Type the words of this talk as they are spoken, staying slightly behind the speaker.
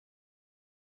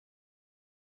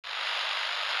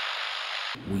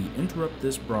We interrupt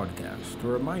this broadcast to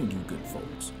remind you good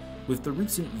folks, with the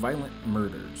recent violent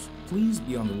murders, please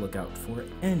be on the lookout for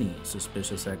any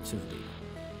suspicious activity.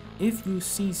 If you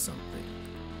see something,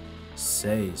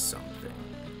 say something.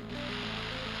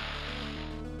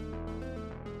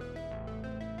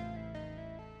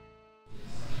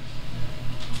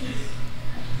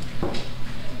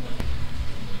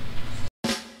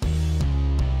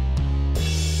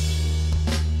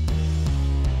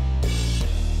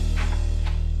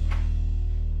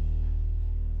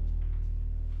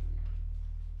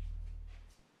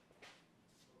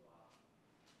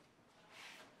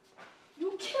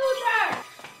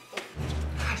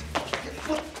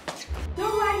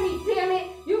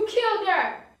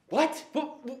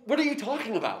 What are you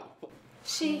talking about?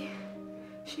 She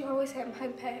always had my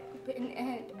back, but in the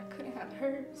end, I couldn't have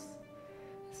hers.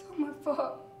 It's all my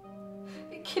fault.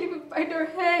 I can't even find her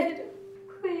head.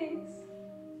 Please,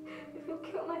 if you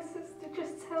kill my sister,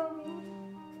 just tell me.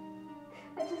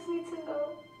 I just need to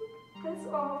know. That's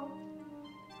all.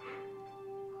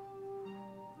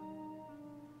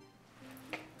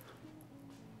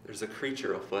 There's a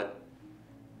creature afoot.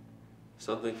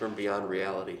 Something from beyond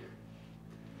reality.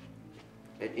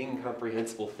 An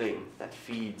incomprehensible thing that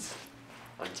feeds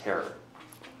on terror.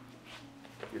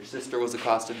 Your sister was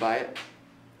accosted by it.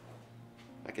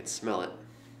 I could smell it.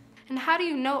 And how do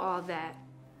you know all that?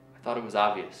 I thought it was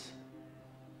obvious.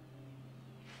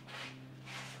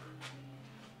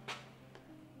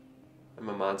 I'm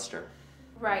a monster.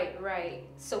 Right.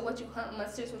 So what, you hunt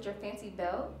monsters with your fancy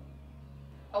belt?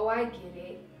 Oh, I get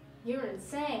it. You're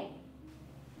insane.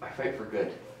 I fight for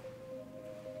good.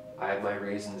 I have my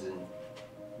reasons and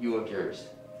you have yours.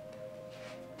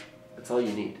 That's all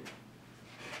you need.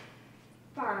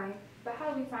 Fine, but how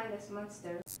do we find this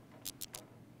monster?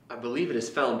 I believe it has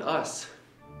found us.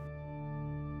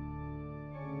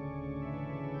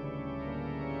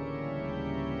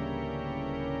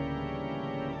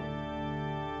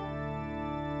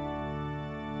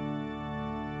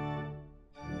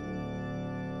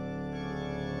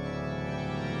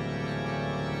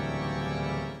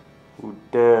 Who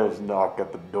dares knock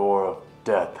at the door of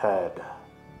Death Head?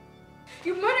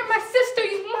 You murdered my sister,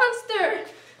 you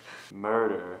monster!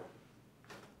 Murder?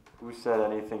 Who said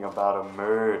anything about a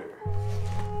murder?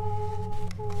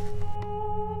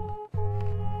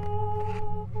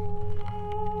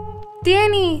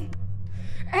 Danny!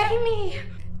 Amy!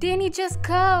 Danny, just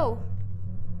go!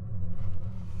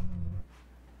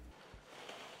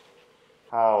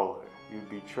 Howler, you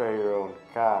betray your own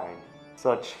kind.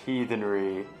 Such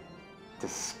heathenry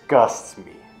disgusts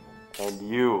me. And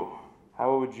you,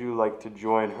 how would you like to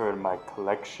join her in my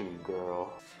collection,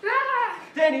 girl? Ah!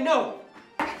 Danny, no!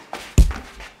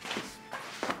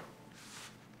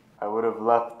 I would have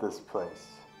left this place,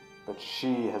 but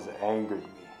she has angered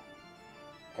me.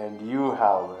 And you,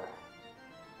 Howler,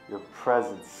 your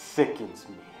presence sickens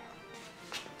me.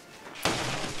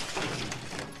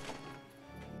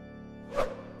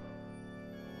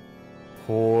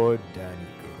 Poor Danny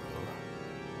girl.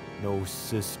 No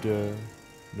sister,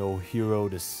 no hero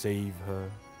to save her,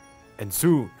 and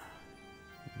soon,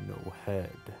 no head.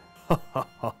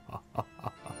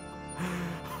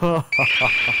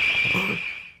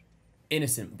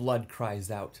 Innocent blood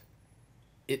cries out.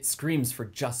 It screams for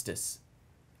justice.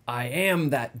 I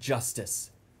am that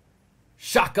justice.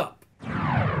 Shock up!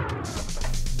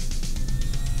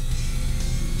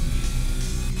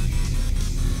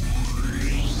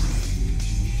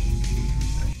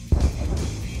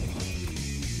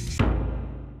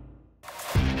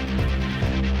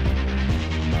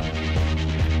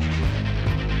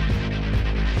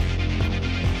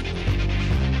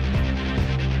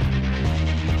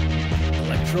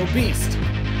 ELECTRO-BEAST!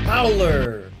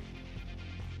 HOWLER!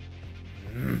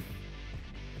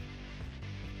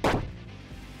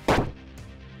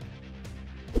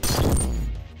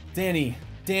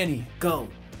 Danny, go!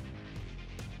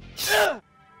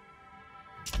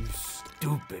 You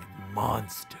stupid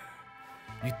monster.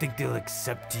 You think they'll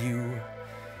accept you?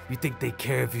 You think they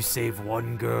care if you save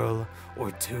one girl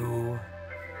or two?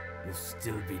 You'll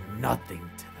still be nothing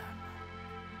to them,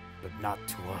 but not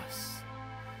to us.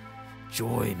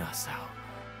 Join us, Howler,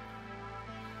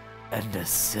 and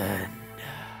ascend.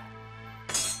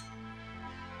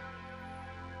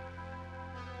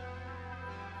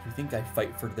 You think I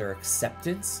fight for their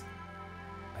acceptance?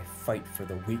 I fight for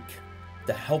the weak,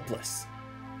 the helpless.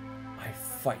 I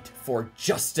fight for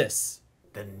justice.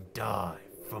 Then die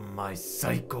from my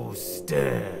psycho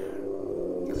stare.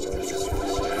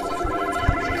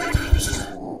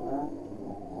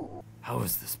 How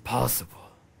is this possible?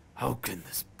 How can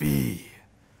this be?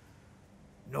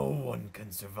 No one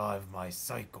can survive my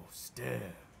psycho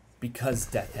stare. Because,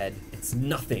 Deathhead, it's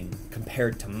nothing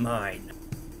compared to mine.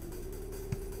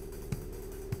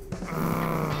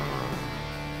 Your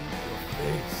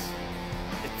face,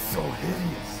 it's so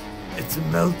hideous. It's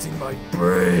melting my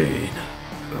brain.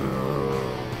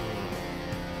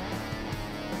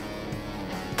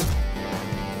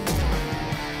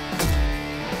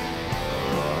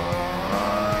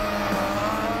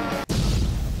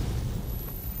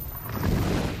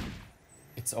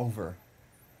 It's over.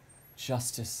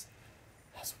 Justice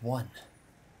has won.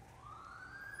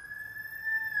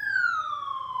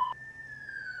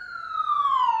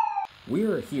 We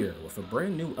are here with a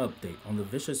brand new update on the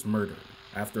vicious murder.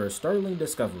 After a startling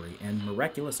discovery and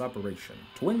miraculous operation,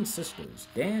 twin sisters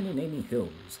Dan and Amy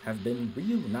Hills have been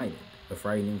reunited. The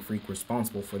frightening freak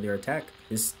responsible for their attack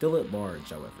is still at large,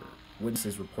 however.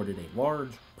 Witnesses reported a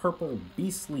large, purple,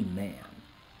 beastly man.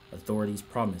 Authorities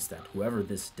promise that whoever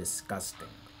this disgusting,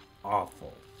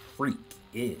 awful freak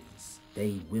is,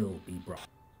 they will be brought.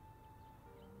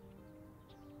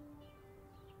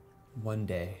 One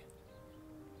day,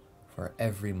 for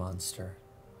every monster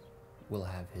will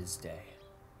have his day.